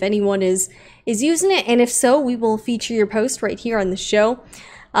see if anyone is using it, and if so, we will feature your post right here on the show.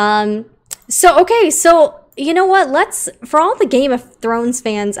 So you know what? For all the Game of Thrones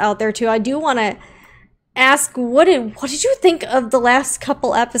fans out there too, I do want to ask, what did you think of the last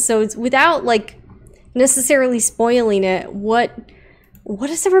couple episodes without like necessarily spoiling it? What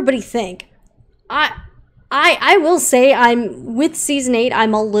does everybody think? I will say I'm with season 8.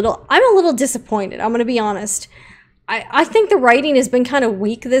 I'm a little disappointed. I'm gonna be honest. I think the writing has been kind of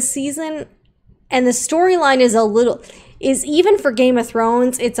weak this season, and the storyline is even for Game of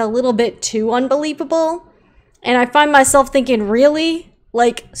Thrones, it's a little bit too unbelievable. And I find myself thinking, really?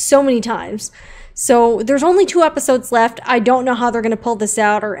 Like, so many times. So there's only 2 episodes left. I don't know how they're gonna pull this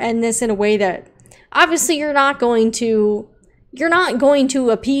out or end this in a way that obviously you're not going to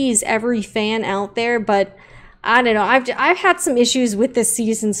appease every fan out there, but I don't know. I've had some issues with this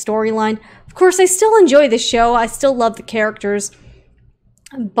season's storyline. Of course, I still enjoy the show. I still love the characters.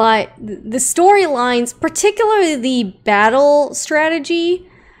 but the storylines, particularly the battle strategy,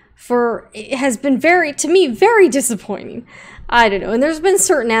 it has been to me, very disappointing. I don't know. And there's been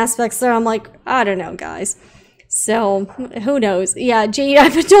certain aspects that I'm like, I don't know, guys. So, who knows? Yeah, Jade,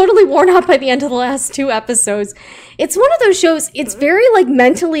 I've been totally worn out by the end of the last 2 episodes. It's one of those shows, it's very, like,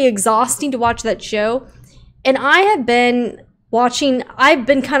 mentally exhausting to watch that show. And I've been kind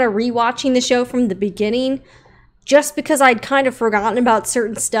of rewatching the show from the beginning, just because I'd kind of forgotten about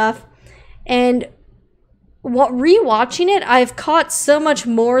certain stuff. And rewatching it, I've caught so much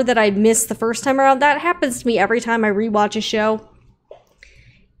more that I missed the first time around. That happens to me every time I rewatch a show.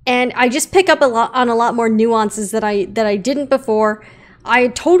 And I just pick up on a lot more nuances that I didn't before. I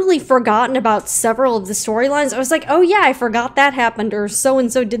had totally forgotten about several of the storylines. I was like, oh yeah, I forgot that happened, or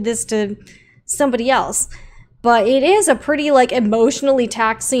so-and-so did this to somebody else. But it is a pretty, like, emotionally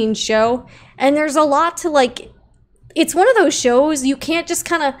taxing show. And there's a lot to, like, it's one of those shows you can't just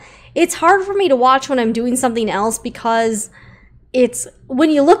kind of, it's hard for me to watch when I'm doing something else, because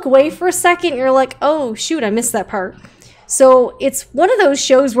when you look away for a second, you're like, oh shoot, I missed that part. So it's one of those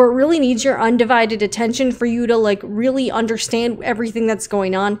shows where it really needs your undivided attention for you to, like, really understand everything that's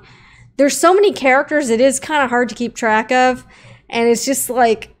going on. There's so many characters, it is kind of hard to keep track of. And it's just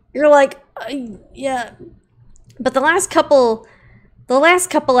like, you're like, yeah. But the last couple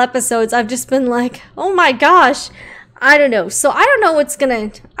episodes, I've just been like, oh my gosh, I don't know. So I don't know what's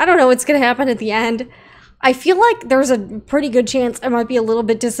gonna happen at the end. I feel like there's a pretty good chance I might be a little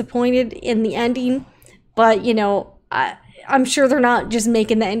bit disappointed in the ending, but, you know, I'm sure they're not just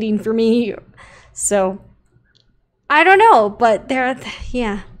making the ending for me. So I don't know, but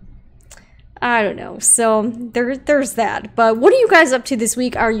yeah, I don't know. So there's that. But what are you guys up to this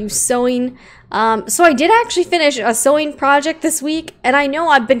week? Are you sewing? So I did actually finish a sewing project this week, and I know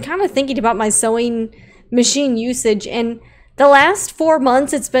I've been kind of thinking about my sewing machine usage, and the last 4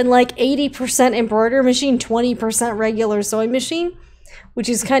 months it's been like 80% embroidery machine, 20% regular sewing machine, which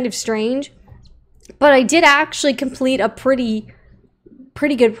is kind of strange. But I did actually complete a pretty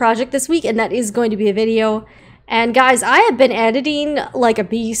good project this week, and that is going to be a video. And guys, I have been editing like a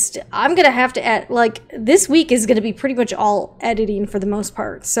beast. I'm gonna have to this week is gonna be pretty much all editing for the most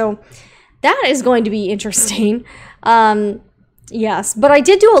part. So that is going to be interesting. Yes, but I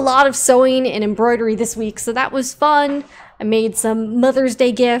did do a lot of sewing and embroidery this week, so that was fun. I made some Mother's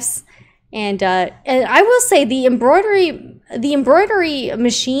Day gifts, and I will say the embroidery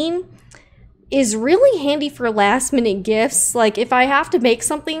machine is really handy for last minute gifts. Like, if I have to make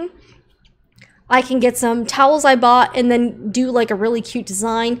something, I can get some towels I bought and then do like a really cute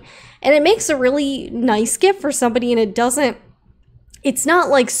design, and it makes a really nice gift for somebody, and it's not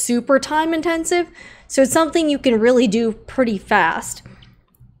like super time intensive, so it's something you can really do pretty fast.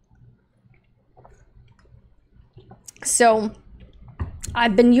 So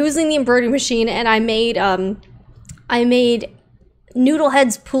I've been using the embroidery machine, and I made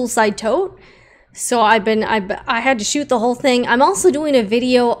Noodlehead's poolside tote. So I had to shoot the whole thing. I'm also doing a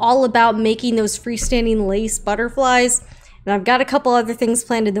video all about making those freestanding lace butterflies, and I've got a couple other things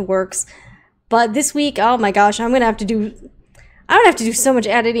planned in the works. But this week, oh my gosh, I'm gonna have to do so much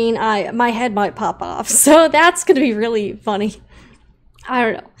editing. My head might pop off. So that's gonna be really funny. I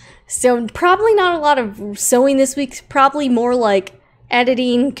don't know. So probably not a lot of sewing this week. Probably more like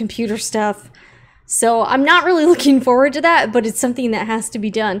editing, computer stuff. So I'm not really looking forward to that, but it's something that has to be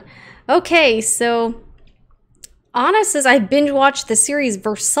done. Okay, so Anna says I binge watched the series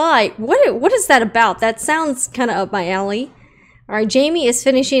Versailles. What is that about? That sounds kind of up my alley. All right, Jamie is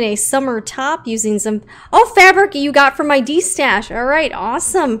finishing a summer top using some fabric you got from my D-stash. All right,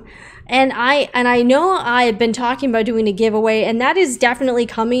 awesome. And I know I have been talking about doing a giveaway, and that is definitely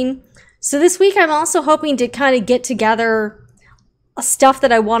coming. So this week I'm also hoping to kind of get together stuff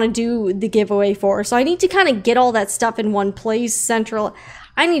that I want to do the giveaway for. So I need to kind of get all that stuff in one place, central.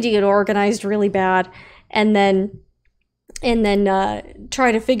 I need to get organized really bad, and then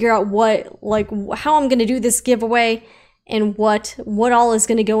try to figure out how I'm going to do this giveaway, and what all is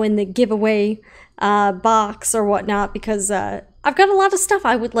going to go in the giveaway box or whatnot, because I've got a lot of stuff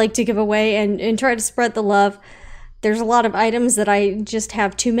I would like to give away and try to spread the love. There's a lot of items that I just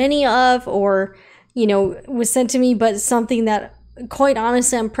have too many of, or, you know, was sent to me, but something that, quite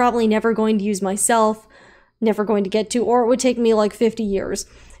honestly, I'm probably never going to use myself, never going to get to, or it would take me like 50 years.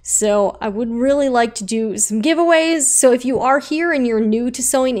 So I would really like to do some giveaways. So if you are here and you're new to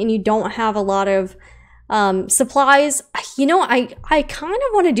sewing and you don't have a lot of supplies, you know, I kind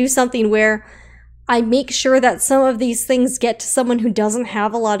of want to do something where I make sure that some of these things get to someone who doesn't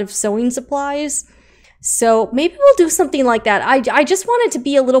have a lot of sewing supplies. So maybe we'll do something like that. I just want it to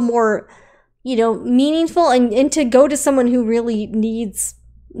be a little more, you know, meaningful, and to go to someone who really needs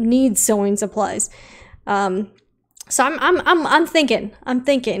needs sewing supplies. So I'm thinking.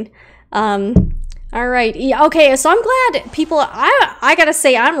 All right. Yeah, okay, so I'm glad people, I gotta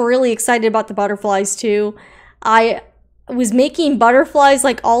say, I'm really excited about the butterflies too. I was making butterflies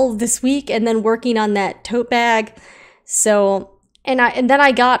like all of this week and then working on that tote bag. So, and then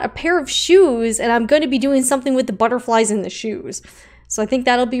I got a pair of shoes, and I'm going to be doing something with the butterflies in the shoes. So I think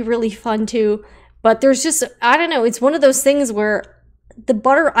that'll be really fun too. But there's just, I don't know, it's one of those things where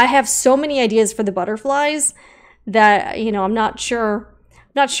I have so many ideas for the butterflies that, you know, I'm not sure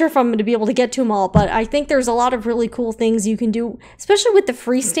if I'm going to be able to get to them all, but I think there's a lot of really cool things you can do, especially with the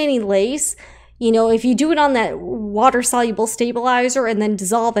freestanding lace. You know, if you do it on that water-soluble stabilizer and then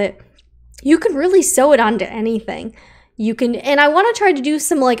dissolve it, you can really sew it onto anything. You can, and I want to try to do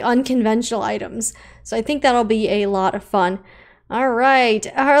some like unconventional items. So I think that'll be a lot of fun. All right.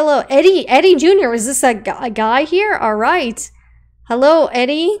 Hello, Eddie. Eddie Jr. Is this a guy here? All right. Hello,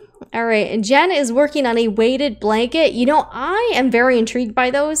 Eddie. All right. And Jen is working on a weighted blanket. You know, I am very intrigued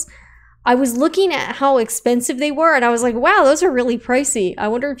by those. I was looking at how expensive they were, and I was like, wow, those are really pricey. I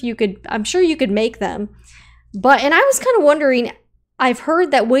wonder if you could, I'm sure you could make them. And I was kind of wondering, I've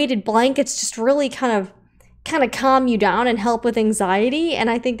heard that weighted blankets just really kind of calm you down and help with anxiety. And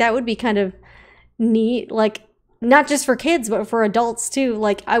I think that would be kind of neat, like not just for kids, but for adults too.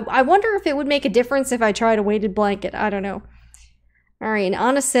 Like, I wonder if it would make a difference if I tried a weighted blanket. I don't know. All right. And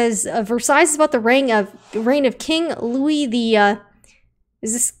Anna says, Versailles is about the reign of King Louis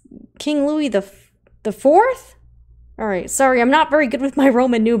is this King Louis the Fourth? All right, sorry, I'm not very good with my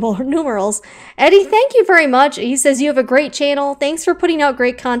Roman numerals. Eddie, thank you very much. He says you have a great channel. Thanks for putting out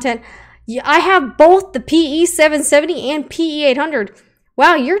great content. I have both the PE 770 and PE 800.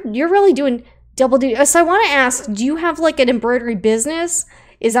 Wow, you're really doing double duty. So I want to ask, do you have like an embroidery business?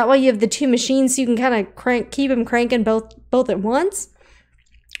 Is that why you have the two machines so you can kind of keep them cranking both at once?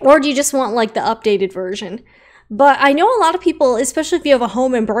 Or do you just want like the updated version? But I know a lot of people, especially if you have a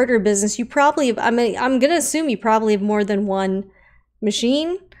home embroidery business, you probably have, I'm going to assume you probably have more than one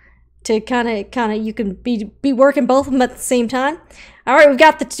machine to kind of, you can be working both of them at the same time. All right,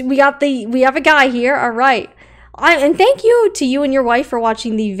 we have a guy here. All right. And thank you to you and your wife for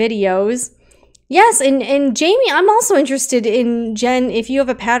watching the videos. Yes, and Jamie, I'm also interested in, Jen, if you have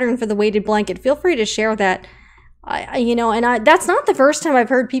a pattern for the weighted blanket, feel free to share that. That's not the first time I've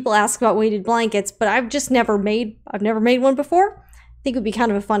heard people ask about weighted blankets, but I've never made one before. I think it would be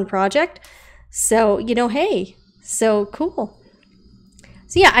kind of a fun project. So, you know, hey, so cool.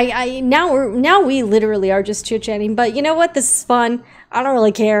 So yeah, now we literally are just chit-chatting, but you know what? This is fun. I don't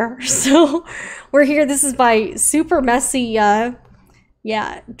really care. So we're here. This is my super messy,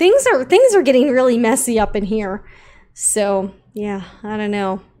 yeah, things are getting really messy up in here. So yeah, I don't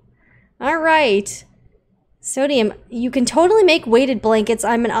know. All right. Sodium, you can totally make weighted blankets.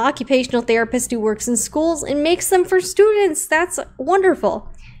 I'm an occupational therapist who works in schools and makes them for students. That's wonderful.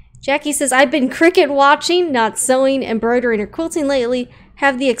 Jackie says, I've been cricket watching, not sewing, embroidering, or quilting lately.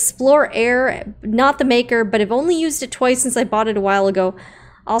 Have the Explore Air, not the Maker, but have only used it twice since I bought it a while ago.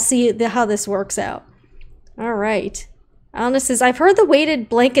 I'll see how this works out. All right. Anna says, I've heard the weighted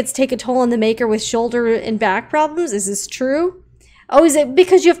blankets take a toll on the Maker with shoulder and back problems. Is this true? Oh, is it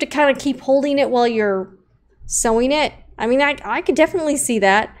because you have to kind of keep holding it while you're sewing it? I mean, I could definitely see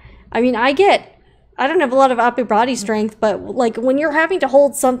that. I mean, I don't have a lot of upper body strength, but like when you're having to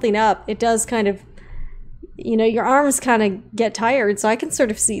hold something up, it does kind of, you know, your arms kind of get tired. So I can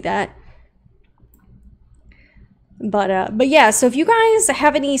sort of see that. But yeah, so if you guys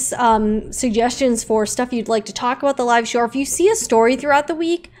have any suggestions for stuff you'd like to talk about the live show, or if you see a story throughout the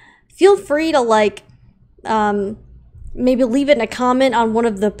week, feel free to like, maybe leave it in a comment on one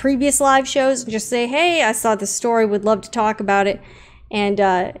of the previous live shows and just say, hey, I saw this story, would love to talk about it. And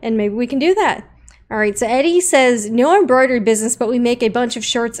maybe we can do that. All right, so Eddie says, no embroidery business, but we make a bunch of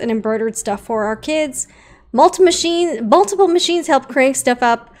shirts and embroidered stuff for our kids. Multiple machines help crank stuff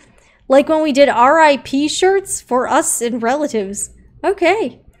up, like when we did RIP shirts for us and relatives.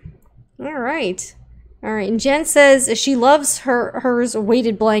 Okay. All right. All right, and Jen says she loves hers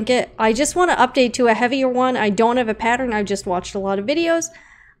weighted blanket. I just want to update to a heavier one. I don't have a pattern. I've just watched a lot of videos.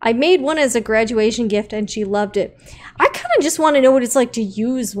 I made one as a graduation gift and she loved it. I kind of just want to know what it's like to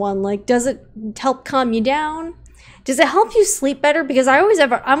use one. Like, does it help calm you down? Does it help you sleep better? Because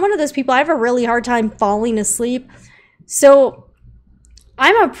I'm one of those people, I have a really hard time falling asleep. So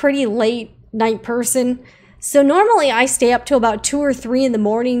I'm a pretty late night person. So normally I stay up till about 2 or 3 in the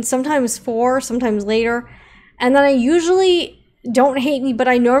morning, sometimes 4, sometimes later. And then I usually, don't hate me, but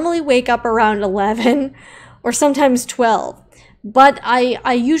I normally wake up around 11 or sometimes 12. But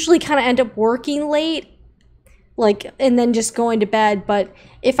I usually kind of end up working late, like, and then just going to bed. But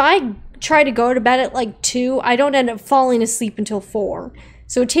if I try to go to bed at like 2, I don't end up falling asleep until 4.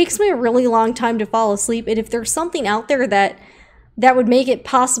 So it takes me a really long time to fall asleep. And if there's something out there that would make it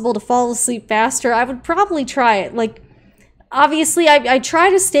possible to fall asleep faster, I would probably try it. Like, obviously, I try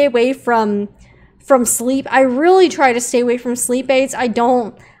to stay away from sleep. I really try to stay away from sleep aids.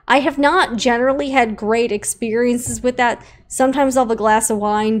 I have not generally had great experiences with that. Sometimes I'll have a glass of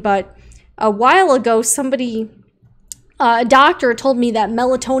wine, but a while ago, a doctor told me that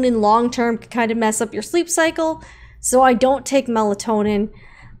melatonin long-term could kind of mess up your sleep cycle, so I don't take melatonin.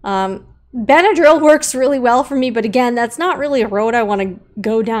 Benadryl works really well for me, but again, that's not really a road I want to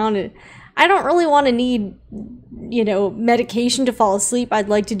go down. I don't really want to need, medication to fall asleep. I'd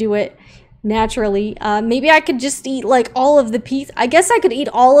like to do it naturally. Maybe I could just eat like all of the pizza. I guess I could eat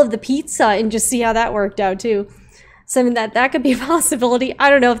all of the pizza and just see how that worked out too. So I mean, that could be a possibility. I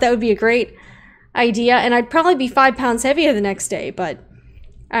don't know if that would be a great idea, and I'd probably be 5 pounds heavier the next day, but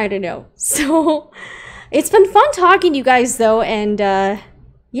I don't know. So it's been fun talking to you guys though, and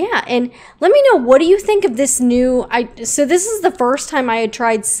yeah, and let me know, what do you think of this new, so this is the first time I had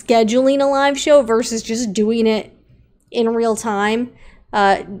tried scheduling a live show versus just doing it in real time.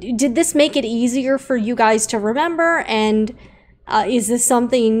 Did this make it easier for you guys to remember, and is this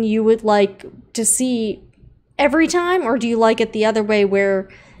something you would like to see every time, or do you like it the other way where,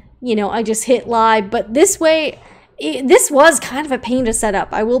 I just hit live? But this way, this was kind of a pain to set up.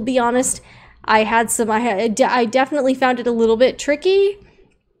 I will be honest. I definitely found it a little bit tricky,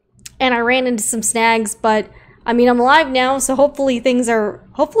 and I ran into some snags, but I mean, I'm live now, so hopefully things are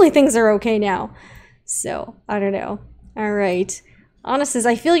okay now. So, I don't know. All right. Honest says,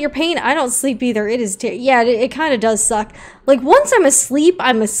 I feel your pain. I don't sleep either. It is, yeah, it kind of does suck. Like, once I'm asleep,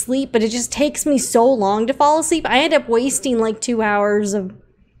 but it just takes me so long to fall asleep. I end up wasting like 2 hours of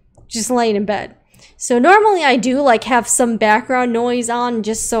just laying in bed. So normally I do like have some background noise on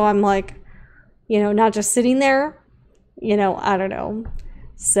just so I'm like, not just sitting there, I don't know.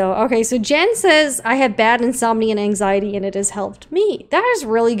 So, okay, so Jen says, I have bad insomnia and anxiety and it has helped me. That is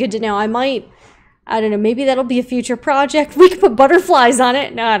really good to know. I don't know, maybe that'll be a future project. We could put butterflies on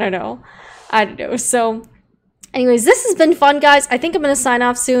it. No, I don't know. So, anyways, this has been fun, guys. I think I'm gonna sign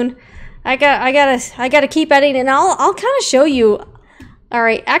off soon. I gotta keep editing, and I'll kind of show you. All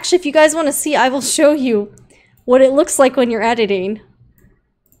right, actually, if you guys want to see, I will show you what it looks like when you're editing.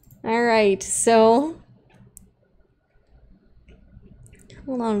 All right, so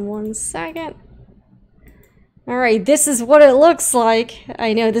hold on one second. All right, this is what it looks like.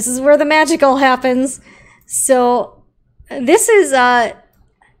 I know, this is where the magic all happens. So this is, I'm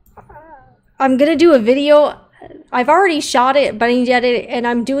gonna do a video. I've already shot it, but I need to edit it, and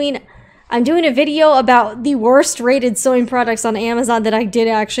I'm doing a video about the worst rated sewing products on Amazon that I did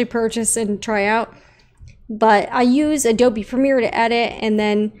actually purchase and try out. But I use Adobe Premiere to edit, and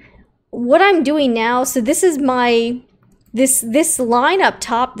then what I'm doing now, so this is my, this line up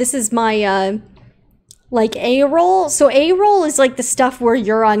top, this is my, like A-roll. So A-roll is like the stuff where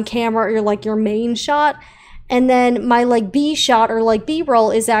you're on camera, or like your main shot. And then my like B shot, or like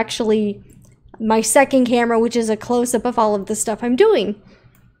B-roll, is actually my second camera, which is a close-up of all of the stuff I'm doing.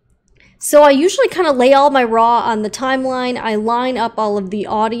 So I usually kind of lay all my raw on the timeline. I line up all of the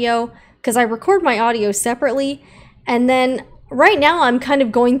audio, because I record my audio separately. And then right now I'm kind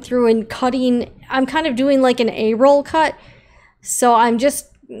of going through and cutting, I'm kind of doing like an A-roll cut. So I'm just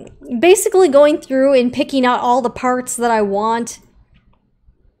basically going through and picking out all the parts that I want,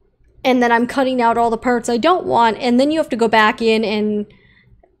 and then I'm cutting out all the parts I don't want, and then you have to go back in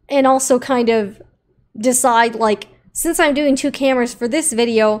and also kind of decide, like, since I'm doing 2 cameras for this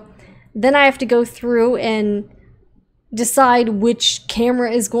video, then I have to go through and decide which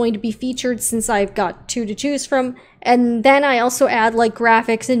camera is going to be featured, since I've got 2 to choose from, and then I also add like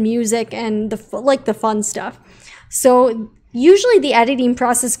graphics and music and the fun stuff. So usually the editing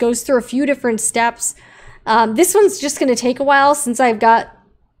process goes through a few different steps. This one's just going to take a while, since I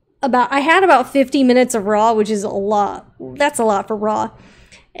had about 50 minutes of raw, which is a lot. That's a lot for raw.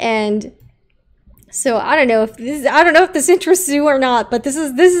 And so I don't know if this interests you or not, but this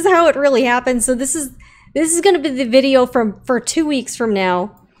is how it really happens. So this is going to be the video for 2 weeks from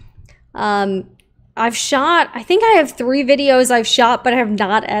now. I think I have 3 videos I've shot, but I have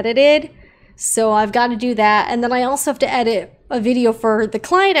not edited. So I've got to do that. And then I also have to edit a video for the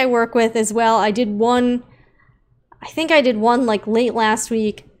client I work with as well. I think I did one like late last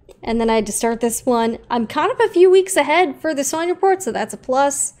week, and then I had to start this one. I'm kind of a few weeks ahead for the sewing report, so that's a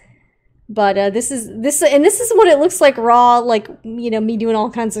plus. But this is what it looks like raw, like, me doing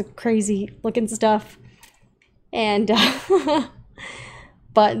all kinds of crazy looking stuff. And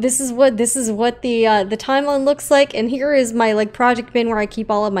But this is what the timeline looks like, and here is my like project bin where I keep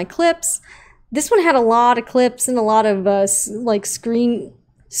all of my clips. This one had a lot of clips and a lot of like screen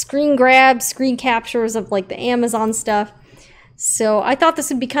grabs, screen captures of like the Amazon stuff. So I thought this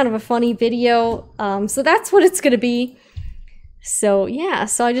would be kind of a funny video. So that's what it's gonna be. So yeah,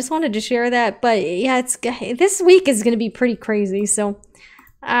 so I just wanted to share that. But yeah, this week is gonna be pretty crazy. So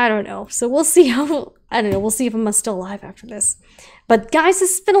I don't know. So we'll see how, I don't know, we'll see if I'm still alive after this. But guys,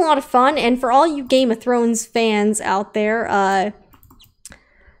 this has been a lot of fun, and for all you Game of Thrones fans out there, I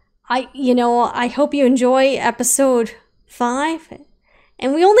hope you enjoy episode 5.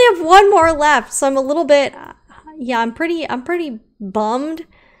 And we only have one more left, so I'm a little bit, yeah, I'm pretty bummed,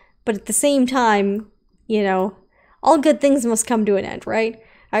 but at the same time, you know, all good things must come to an end, right?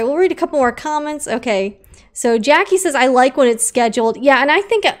 All right, we'll read a couple more comments. Okay, so Jackie says, I like when it's scheduled. Yeah, and I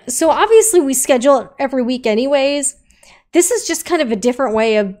think, so obviously we schedule it every week anyways. This is just kind of a different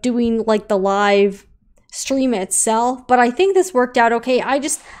way of doing like the live stream itself, but I think this worked out okay.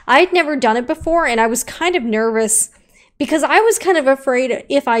 I'd never done it before, and I was kind of nervous because I was kind of afraid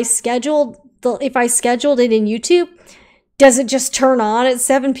if I scheduled it in YouTube, does it just turn on at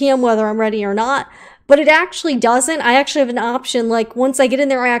 7 p.m. whether I'm ready or not? But it actually doesn't. I actually have an option, like once I get in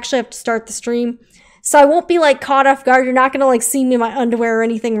there, I actually have to start the stream. So I won't be like caught off guard. You're not gonna like see me in my underwear or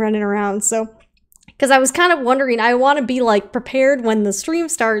anything running around. So, because I was kind of wondering, I want to be like prepared when the stream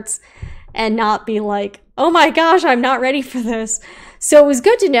starts and not be like, oh my gosh, I'm not ready for this. So it was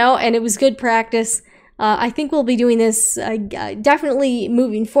good to know, and it was good practice. I think we'll be doing this definitely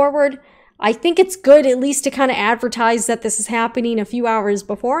moving forward. I think it's good at least to kind of advertise that this is happening a few hours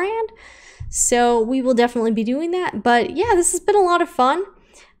beforehand. So we will definitely be doing that. But yeah, this has been a lot of fun.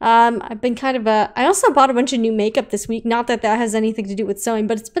 I've been kind of I also bought a bunch of new makeup this week. Not that that has anything to do with sewing,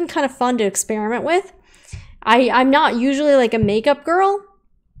 but it's been kind of fun to experiment with. I'm not usually like a makeup girl,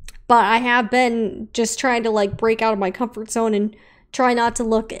 but I have been just trying to like break out of my comfort zone and try not to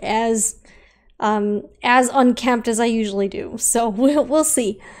look as unkempt as I usually do. So we'll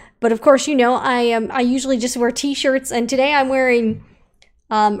see. But of course, you know, I usually just wear t-shirts, and today I'm wearing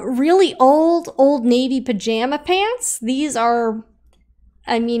really Old Navy pajama pants. These are,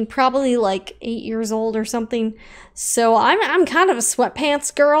 I mean, probably like 8 years old or something. So I'm kind of a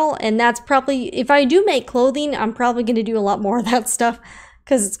sweatpants girl, and that's probably, if I do make clothing, I'm probably going to do a lot more of that stuff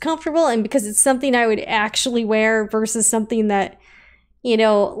because it's comfortable and because it's something I would actually wear versus something that, you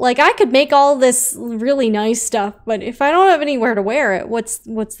know, like I could make all this really nice stuff, but if I don't have anywhere to wear it, what's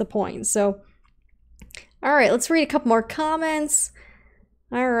the point? So, all right, let's read a couple more comments.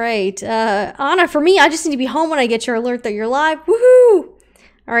 All right, Anna, for me, I just need to be home when I get your alert that you're live. Woohoo!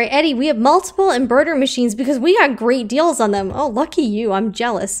 All right, Eddie, we have multiple embroidery machines because we got great deals on them. Oh, lucky you. I'm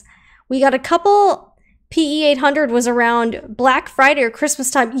jealous. We got a couple. PE800 was around Black Friday or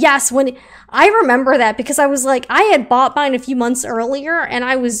Christmas time. Yes, when I remember that because I was like, I had bought mine a few months earlier and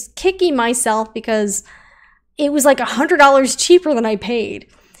I was kicking myself because it was like $100 cheaper than I paid.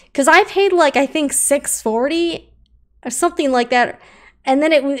 Because I paid like, I think $640 or something like that. And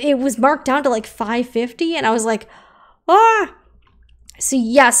then it was marked down to like $550 and I was like, ah. So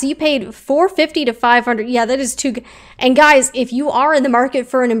yeah, so you paid $450 to $500. Yeah, that is too good. And guys, if you are in the market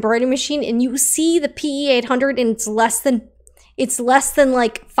for an embroidery machine and you see the PE800 and it's less than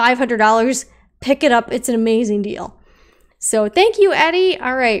like $500, pick it up. It's an amazing deal. So thank you, Eddie.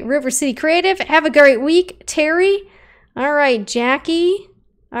 All right, River City Creative. Have a great week, Terry. All right, Jackie.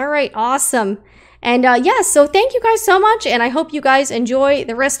 All right, awesome. And yeah, so thank you guys so much, and I hope you guys enjoy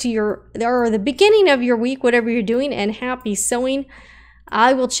the rest of the beginning of your week, whatever you're doing, and happy sewing.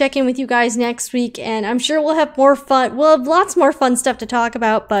 I will check in with you guys next week, and I'm sure we'll have more fun. We'll have lots more fun stuff to talk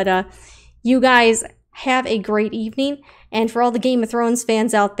about, but you guys have a great evening. And for all the Game of Thrones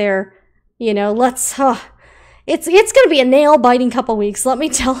fans out there, you know, let's, it's going to be a nail-biting couple weeks, let me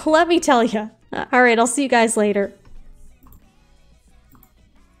tell you. All right, I'll see you guys later.